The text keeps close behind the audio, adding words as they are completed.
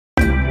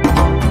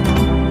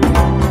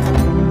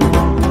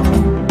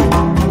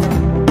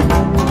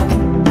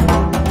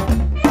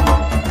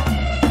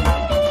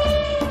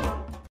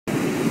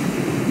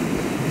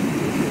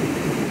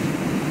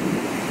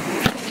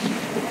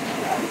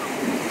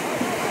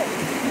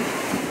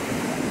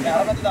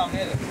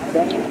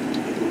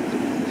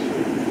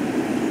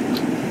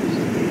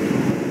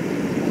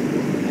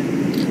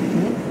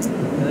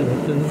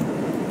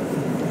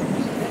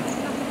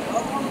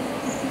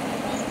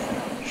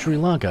Sri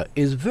Lanka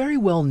is very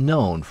well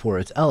known for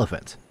its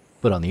elephants,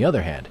 but on the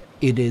other hand,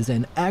 it is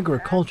an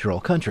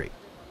agricultural country.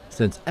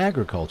 Since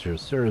agriculture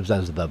serves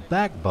as the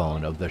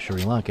backbone of the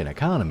Sri Lankan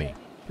economy,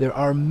 there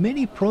are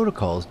many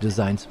protocols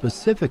designed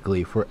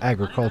specifically for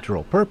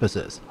agricultural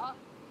purposes.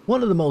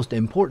 One of the most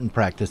important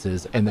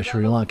practices in the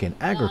Sri Lankan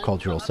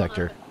agricultural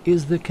sector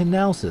is the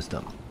canal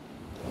system.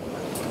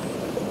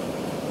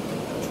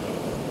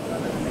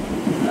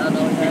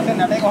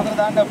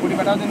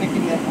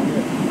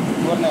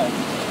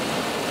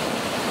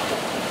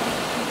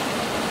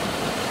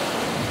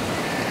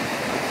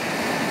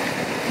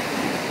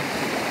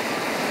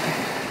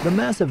 The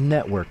massive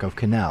network of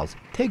canals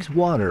takes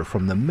water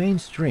from the main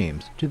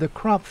streams to the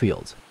crop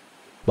fields.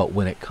 But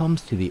when it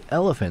comes to the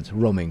elephants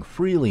roaming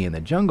freely in the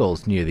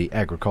jungles near the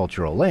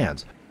agricultural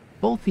lands,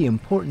 both the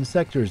important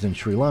sectors in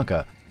Sri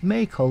Lanka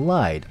may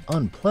collide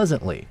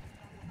unpleasantly.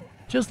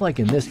 Just like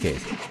in this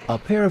case, a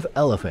pair of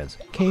elephants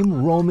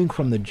came roaming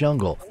from the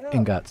jungle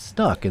and got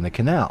stuck in the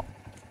canal.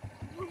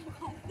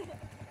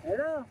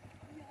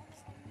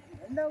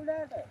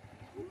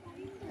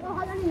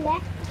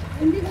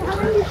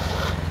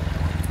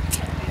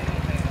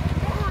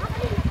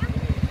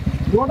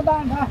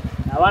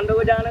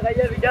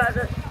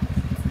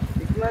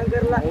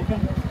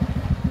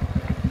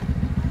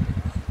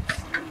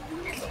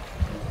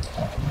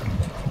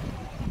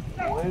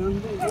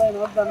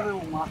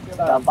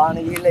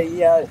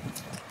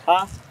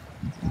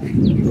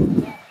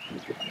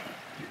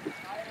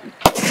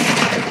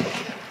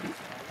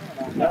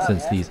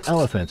 Since these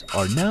elephants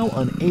are now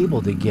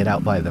unable to get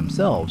out by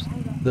themselves,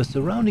 the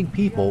surrounding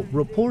people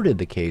reported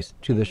the case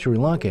to the Sri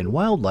Lankan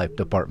Wildlife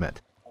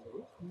Department.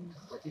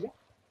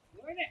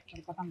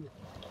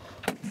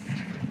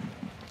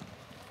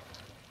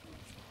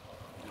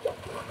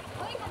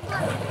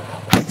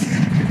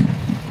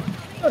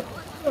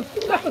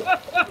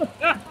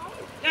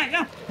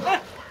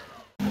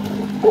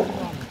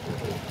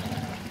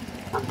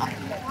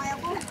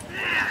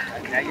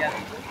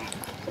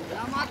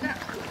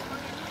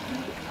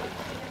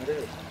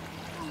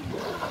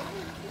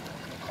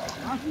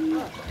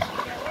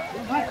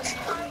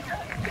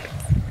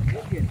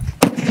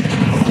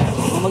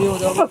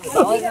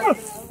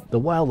 The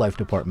Wildlife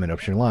Department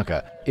of Sri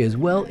Lanka is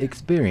well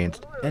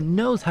experienced and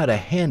knows how to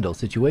handle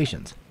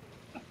situations.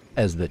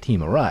 As the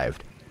team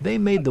arrived, they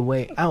made the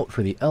way out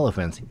for the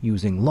elephants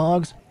using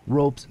logs,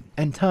 ropes,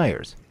 and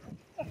tires.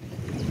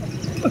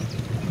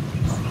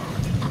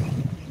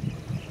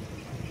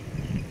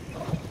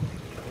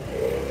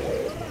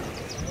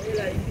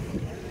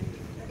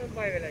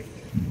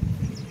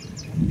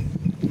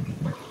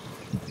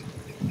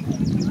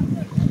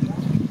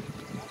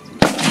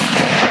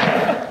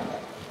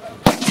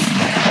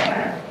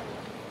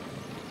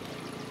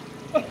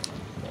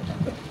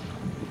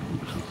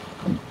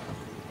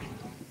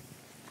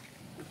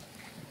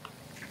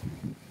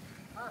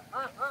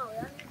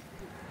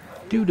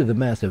 Due to the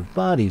massive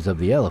bodies of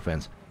the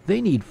elephants,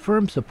 they need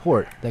firm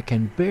support that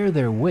can bear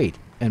their weight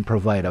and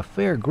provide a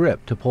fair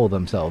grip to pull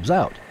themselves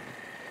out.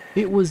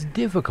 It was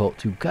difficult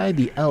to guide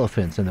the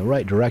elephants in the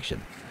right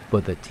direction,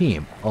 but the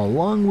team,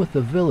 along with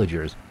the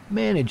villagers,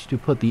 managed to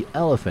put the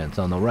elephants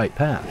on the right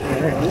path.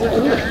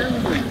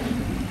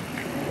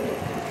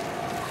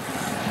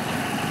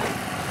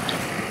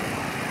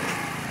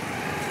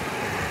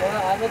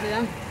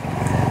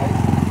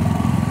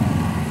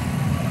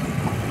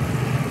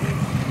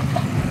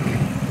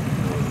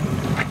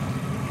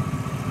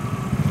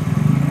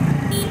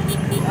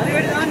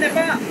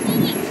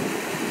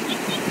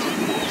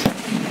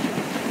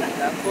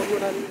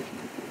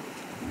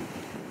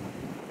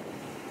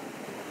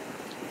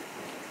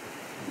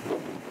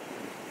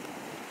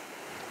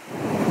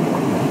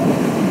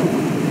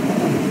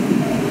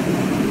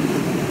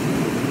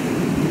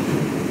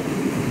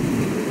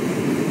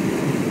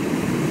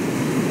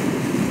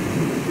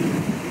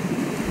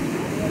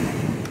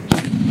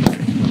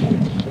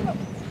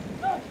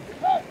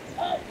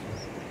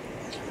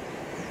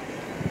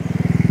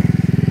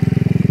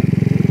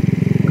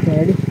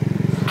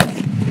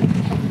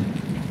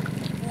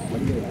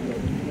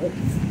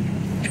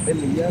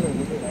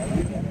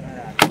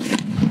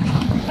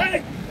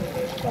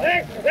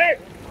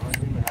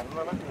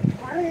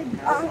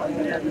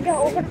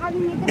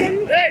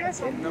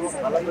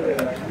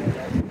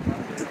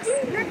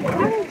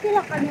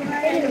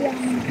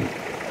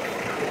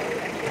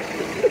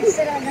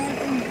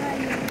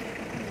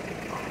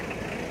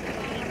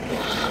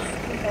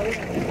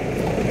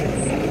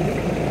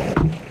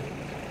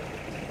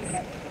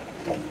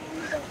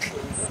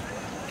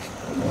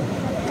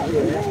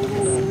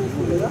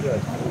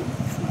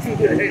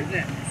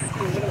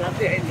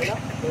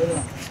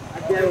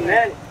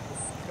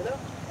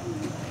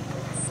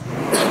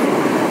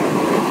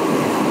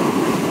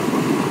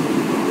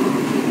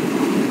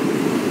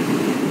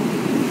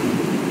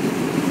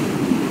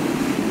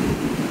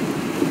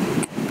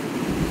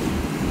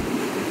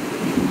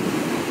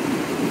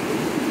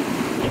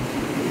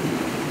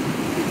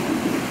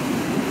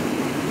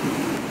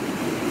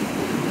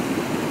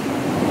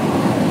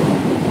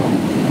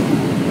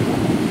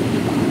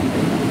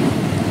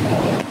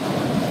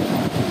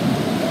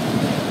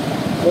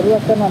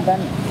 බොරුවක් කරනවා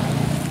දැන්.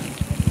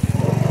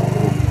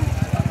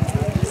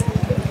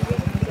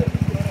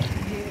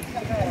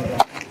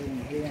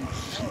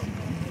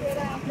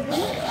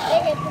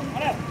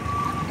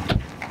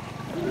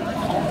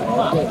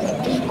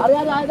 අර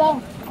යාද ආයදා.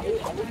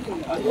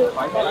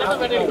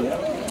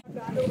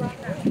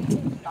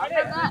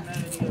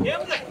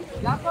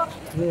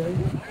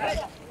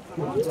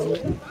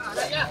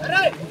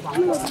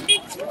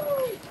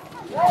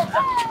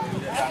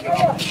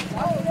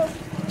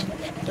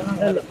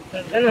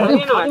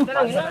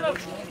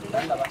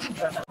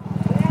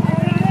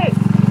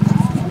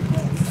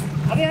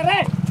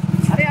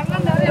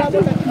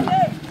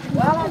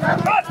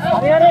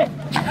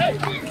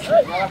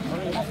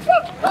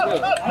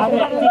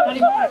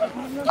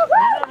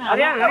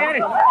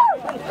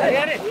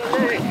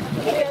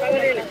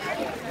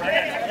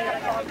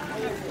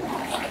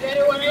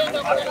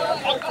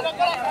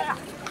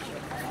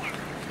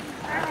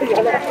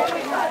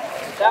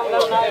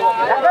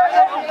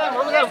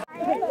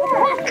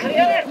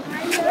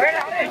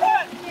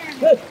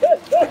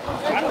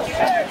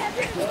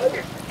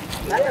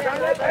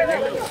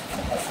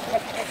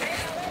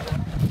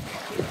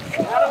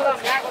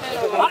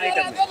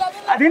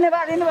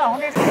 Adine ba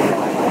hone.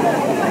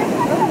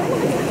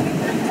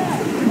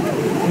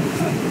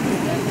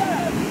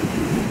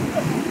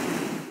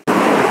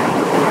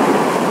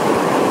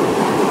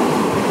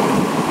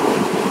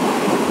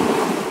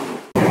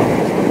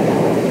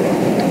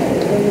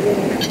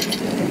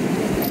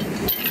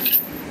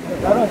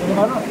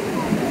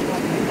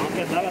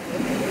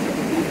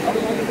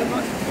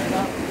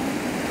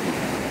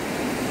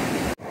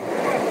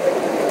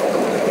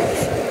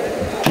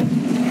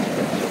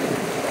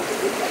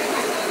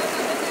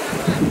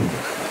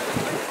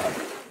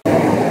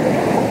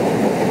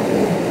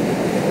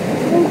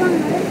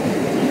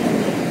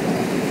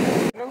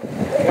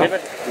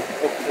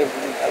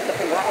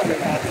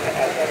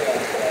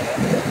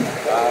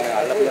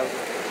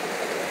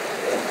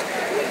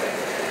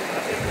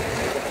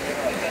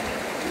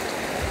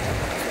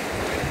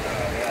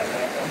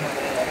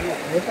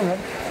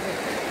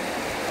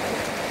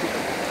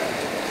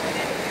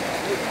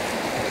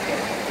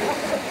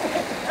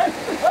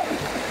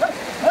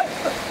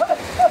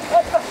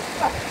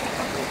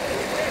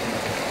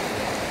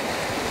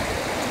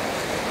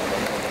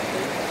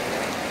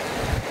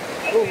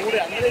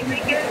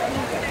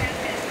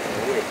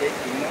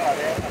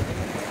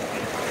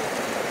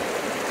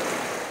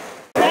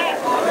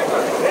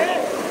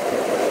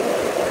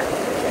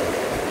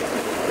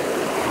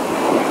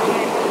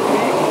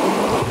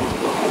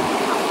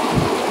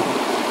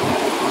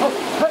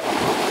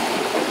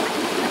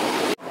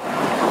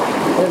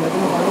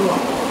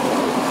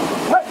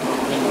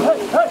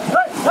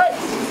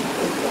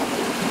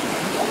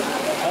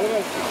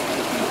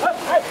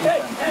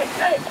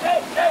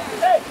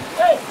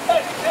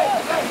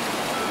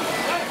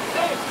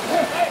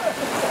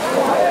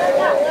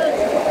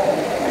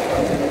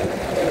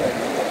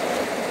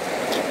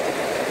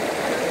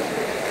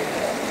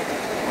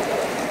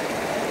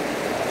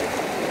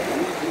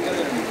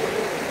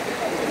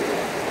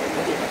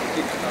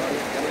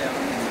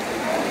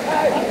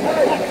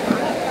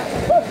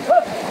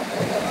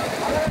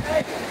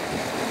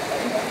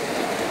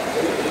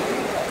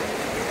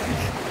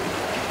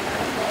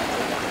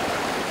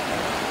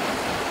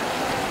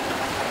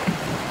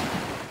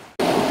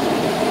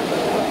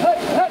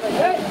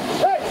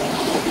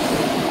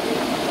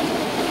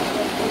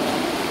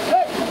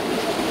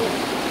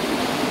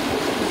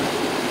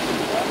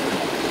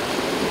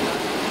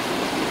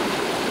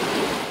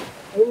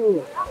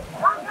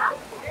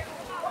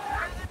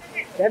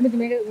 දැන්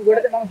මේක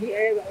ගොඩට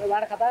මම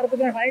වාර කතා කරපු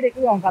කෙනා ෆයිල් එක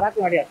කිව්වා මම කරක්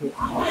වඩියක්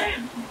කිව්වා.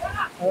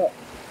 ඔව්.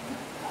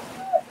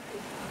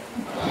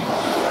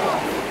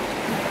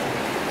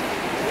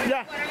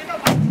 යා.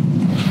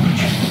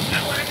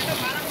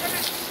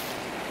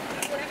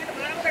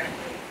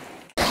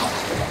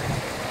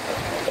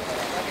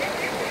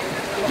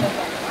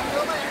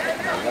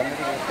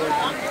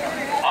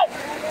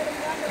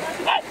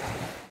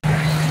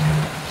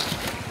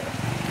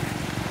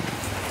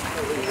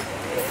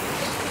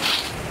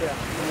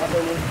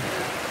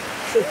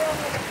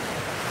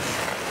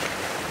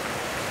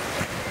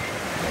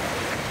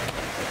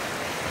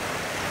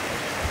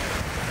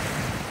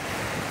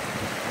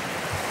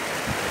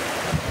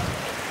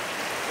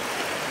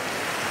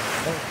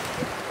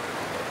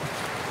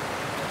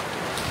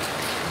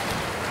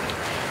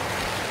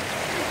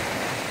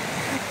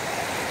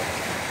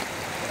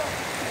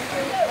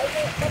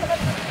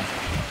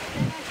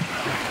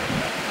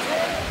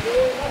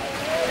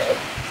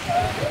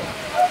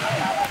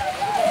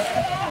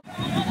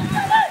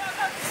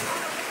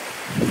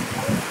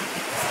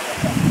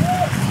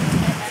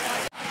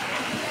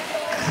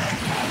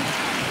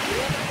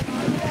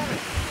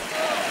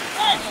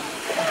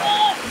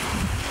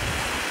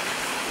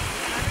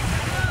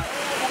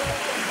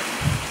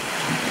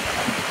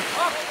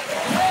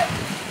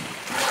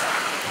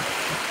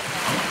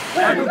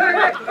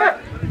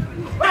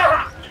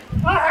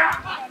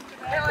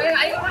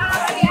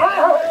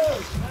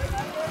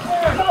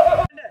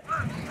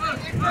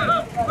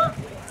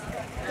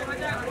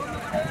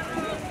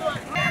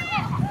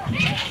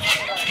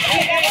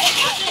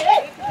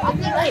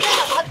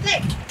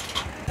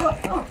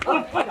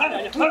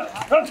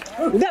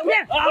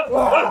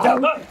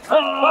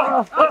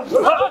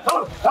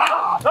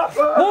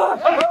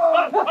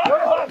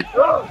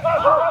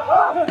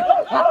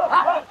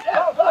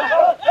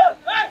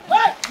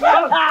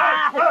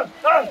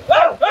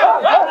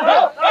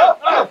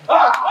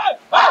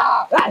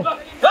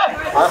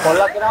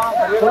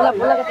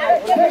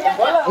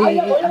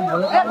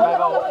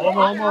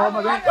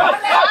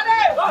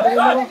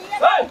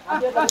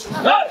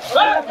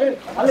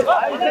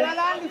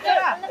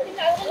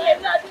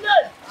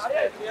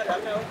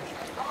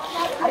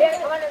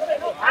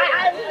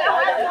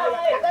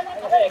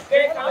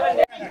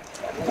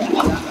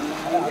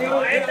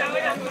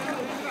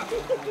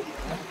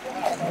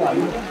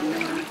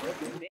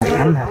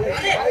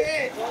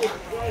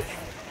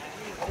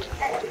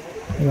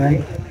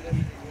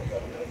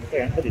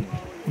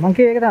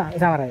 Monkey එක තමයි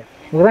සමහරයි.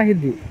 මොකද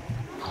හිද්දි.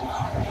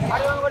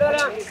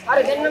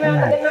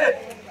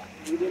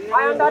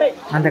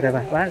 අන්ත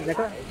කරපන්. බලන්න දැක.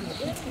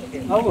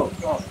 ඔව්.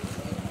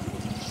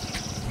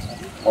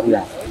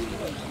 හරියා.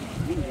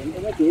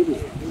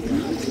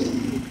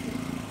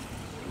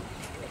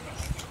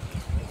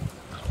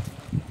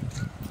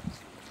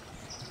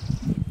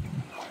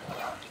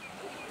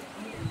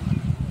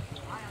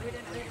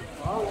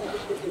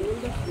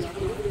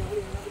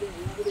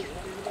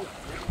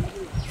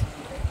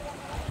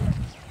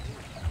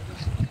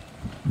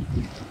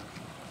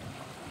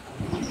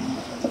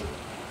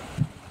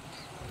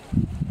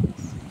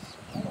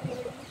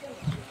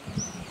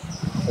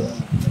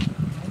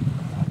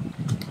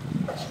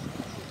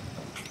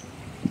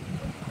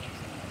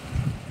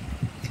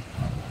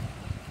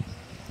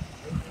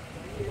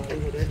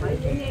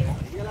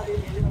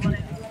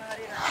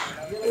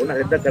 ඕන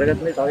හෙද්දක්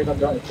කරගත්ත මේ තව එකක්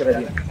ගන්න ඉස්සර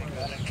දින.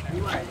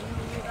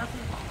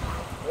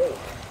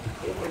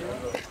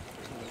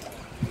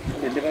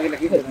 එන්න බගල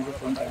කීයද?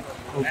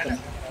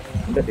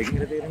 උන්ට දෙකින්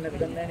තේරෙන්නේ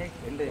නැත්නම් නෑ නේ.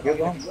 එන්න ඒක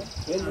ගහමු.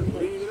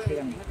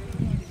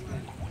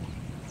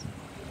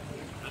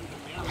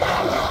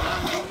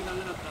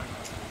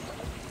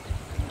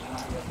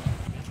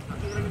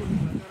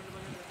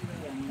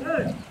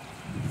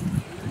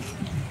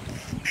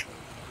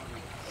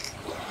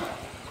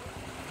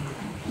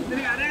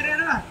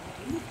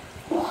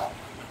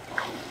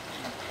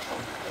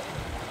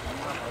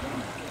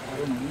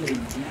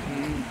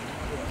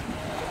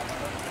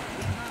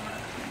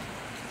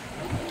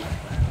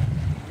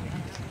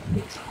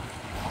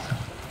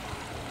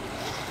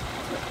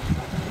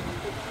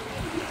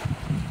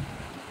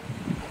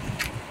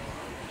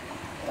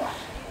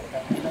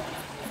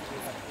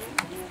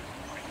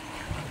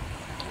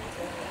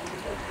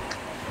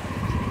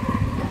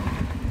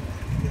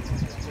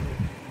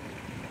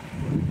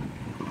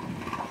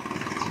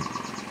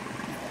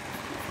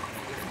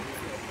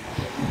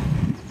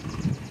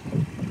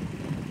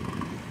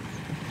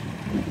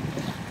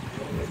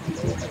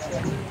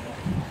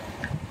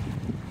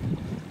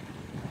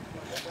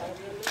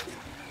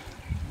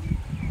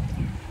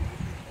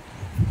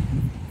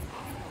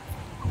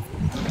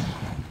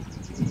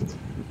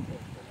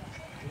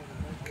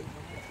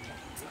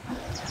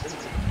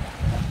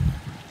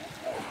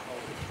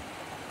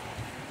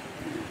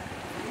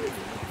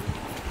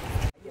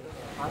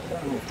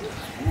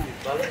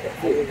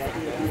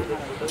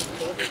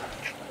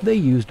 They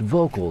used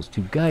vocals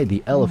to guide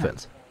the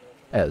elephants.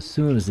 As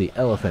soon as the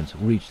elephants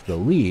reached the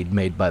lead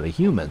made by the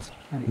humans,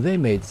 they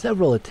made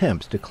several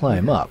attempts to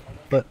climb up,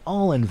 but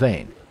all in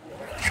vain.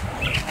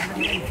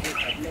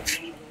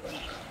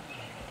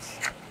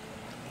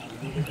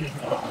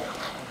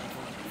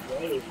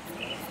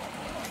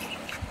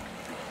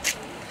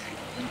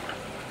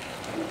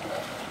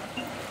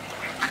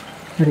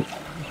 Hurry.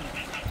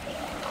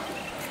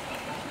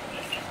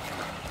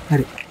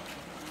 Hurry.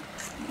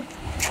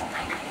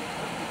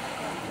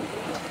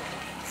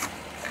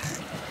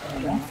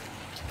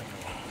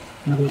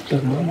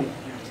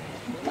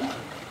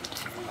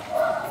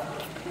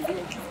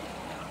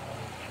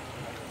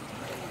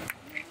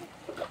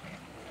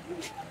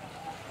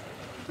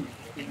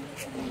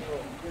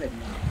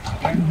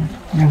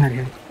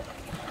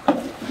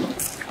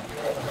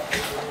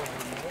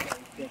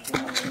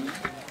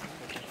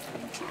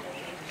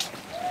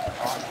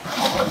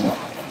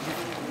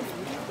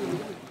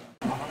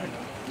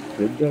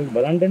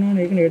 බලන්න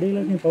යනවනේ ඒකනේ වැඩ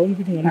වෙලා තියෙන පවුල්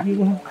පිටින් අන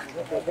කියවහම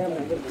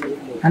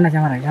අන්න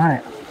සමහරයි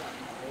සමහරයි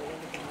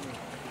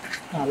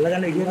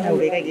අල්ලගන්න විදියක් නෑ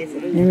උඩ එකයි ගේස්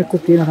එක මේකත්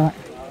තියෙනවා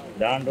තමයි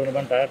දාන්න ඕන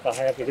බන් ටයර්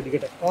පහයක් එක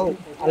දිගට ඔව්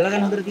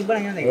අල්ලගන්න හොඳට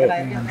තිබ්බනම් යන්නේ එක ටයර්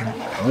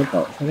එකක් ඔව්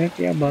තව සරයක්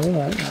තියා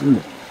බලනවා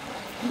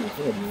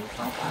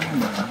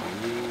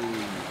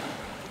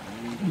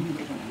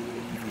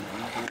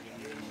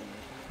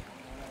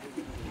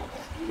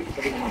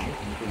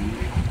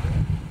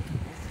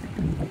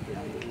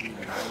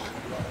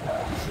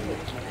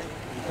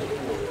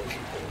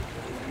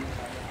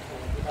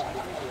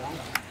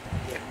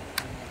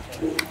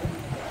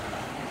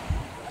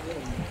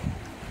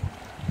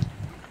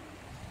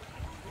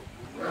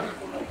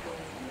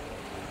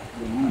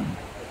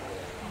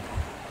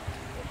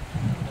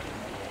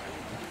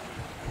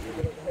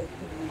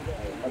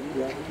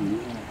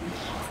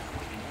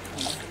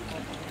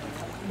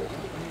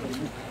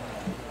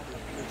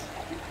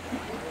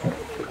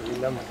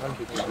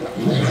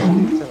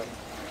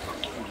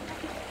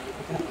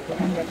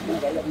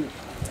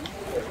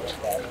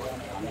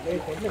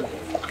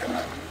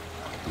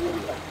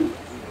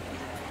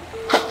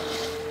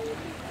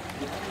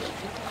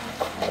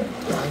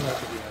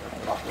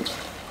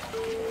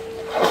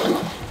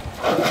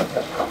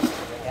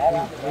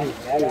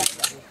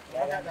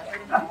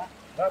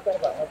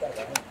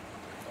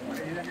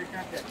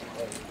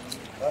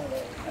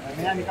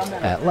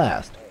At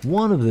last,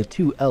 one of the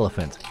two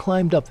elephants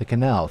climbed up the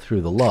canal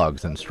through the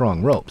logs and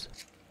strong ropes,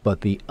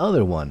 but the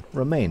other one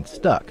remained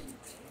stuck.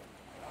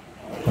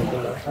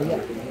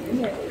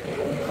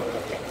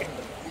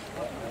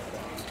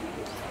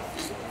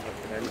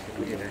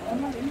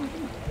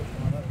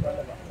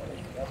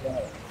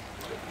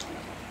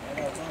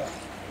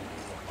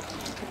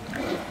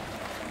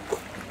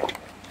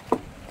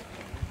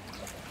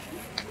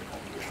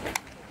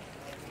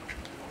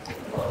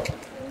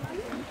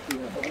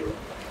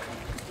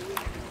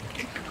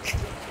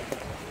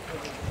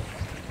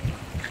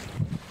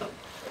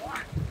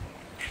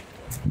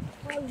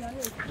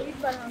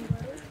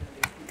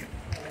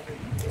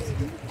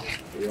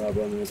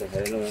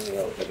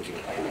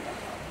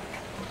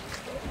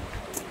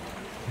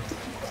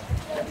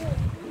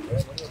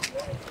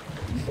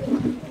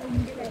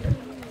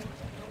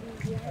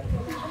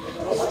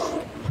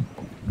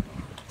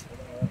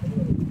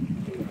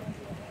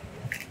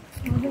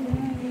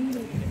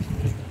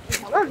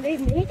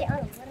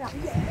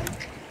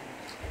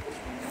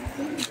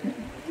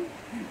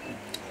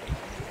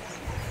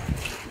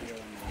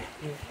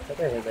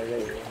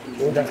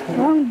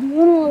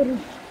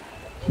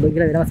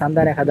 Begitu kita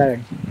santai ya kata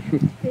kan.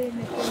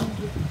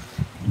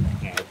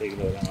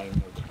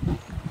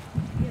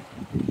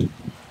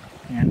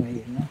 Yang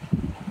ini, no?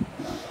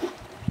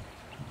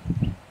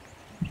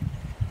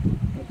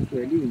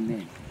 Ini.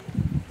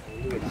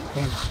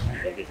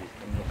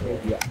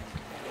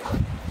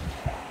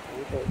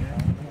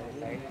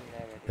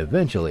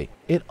 Eventually,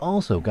 it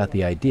also got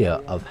the idea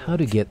of how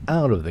to get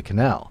out of the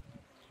canal.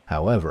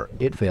 However,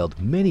 it failed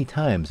many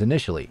times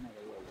initially,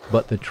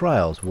 but the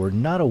trials were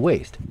not a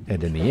waste,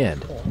 and in the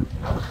end,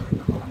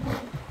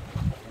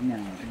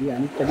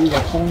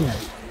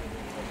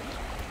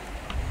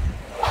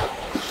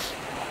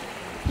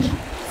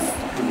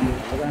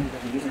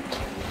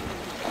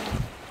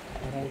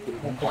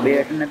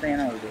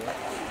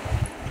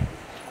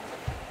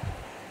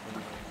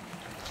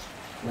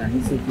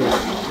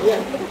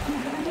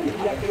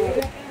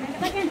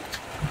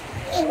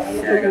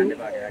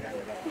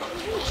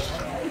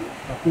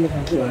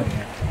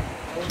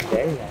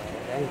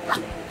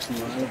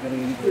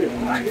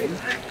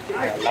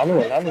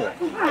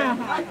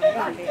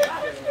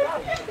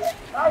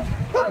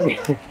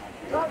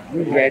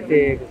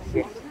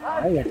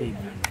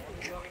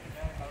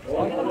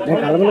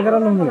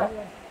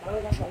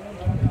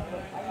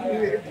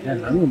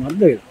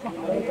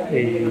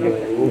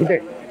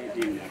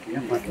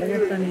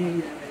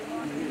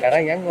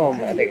 sekarang yang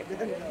ngomong ada.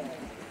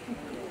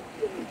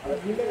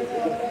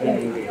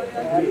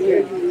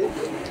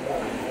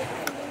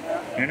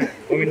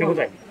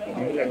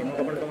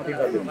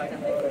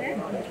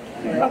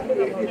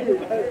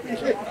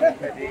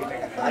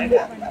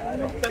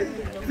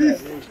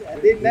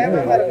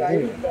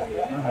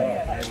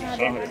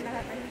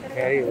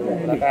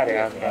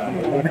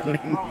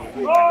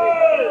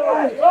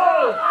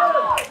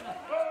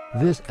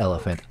 this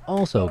elephant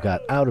also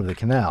got out of the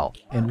canal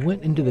and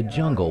went into the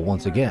jungle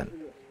once again.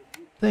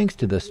 Thanks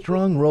to the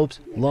strong ropes,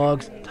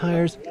 logs,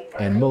 tires,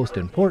 and most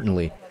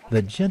importantly,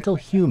 the gentle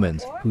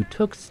humans who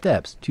took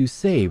steps to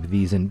save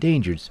these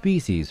endangered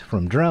species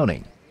from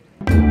drowning.